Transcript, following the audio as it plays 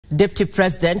Deputy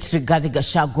President Rigathi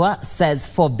Gachagua says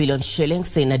 4 billion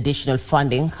shillings in additional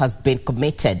funding has been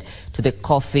committed to the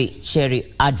Coffee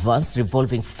Cherry Advance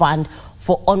Revolving Fund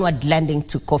for onward lending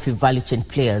to coffee value chain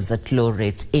players at low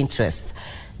rate interest.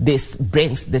 This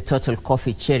brings the total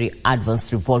Coffee Cherry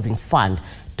Advance Revolving Fund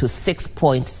to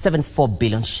 6.74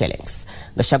 billion shillings.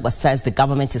 Gachagua says the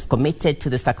government is committed to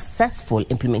the successful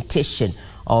implementation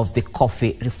of the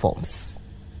coffee reforms.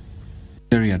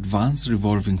 Cherry Advance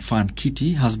Revolving Fund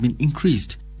kitty has been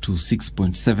increased to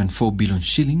 6.74 billion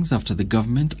shillings after the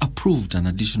government approved an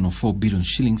additional 4 billion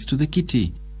shillings to the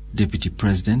kitty. Deputy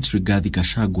President Rigathi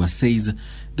Gachagua says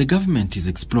the government is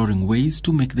exploring ways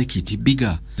to make the kitty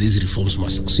bigger. These reforms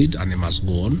must succeed and they must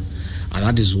go on, and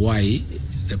that is why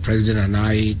the President and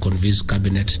I convinced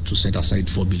Cabinet to set aside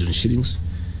 4 billion shillings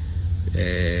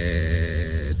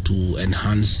to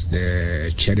enhance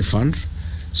the Cherry Fund,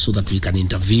 so that we can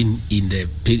intervene in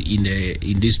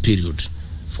this period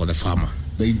for the farmer.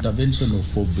 The intervention of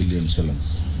 4 billion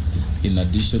shillings, in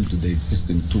addition to the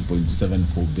existing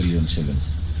 2.74 billion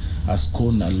shillings, has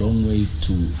gone a long way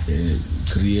to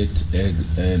create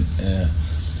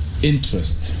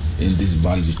interest in this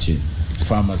value chain.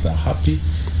 Farmers are happy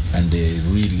and they're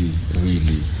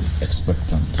really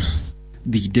expectant.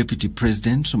 The Deputy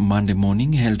President Monday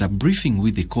morning held a briefing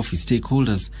with the coffee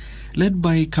stakeholders led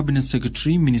by Cabinet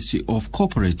Secretary, Ministry of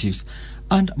Cooperatives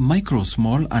and Micro,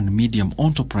 Small and Medium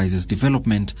Enterprises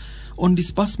Development on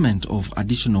disbursement of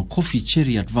additional Coffee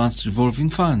Cherry Advanced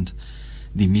Revolving Fund.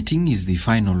 The meeting is the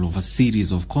final of a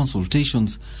series of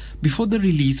consultations before the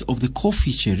release of the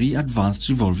Coffee Cherry Advanced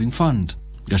Revolving Fund.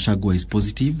 Gachagua is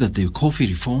positive that the coffee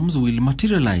reforms will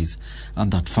materialize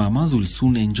and that farmers will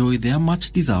soon enjoy their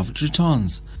much-deserved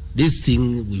returns. This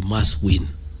thing we must win,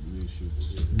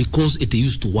 because it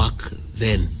used to work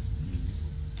then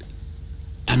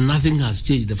and nothing has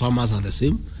changed. The farmers are the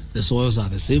same, the soils are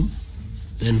the same,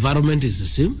 the environment is the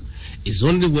same. It's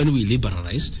only when we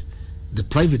liberalized, the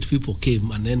private people came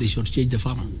and then they should change the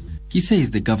farmer. He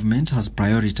says the government has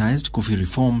prioritized coffee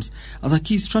reforms as a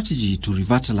key strategy to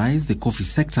revitalize the coffee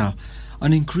sector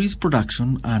and increase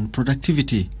production and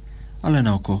productivity. Alan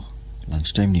Oko,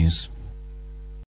 Lunchtime News.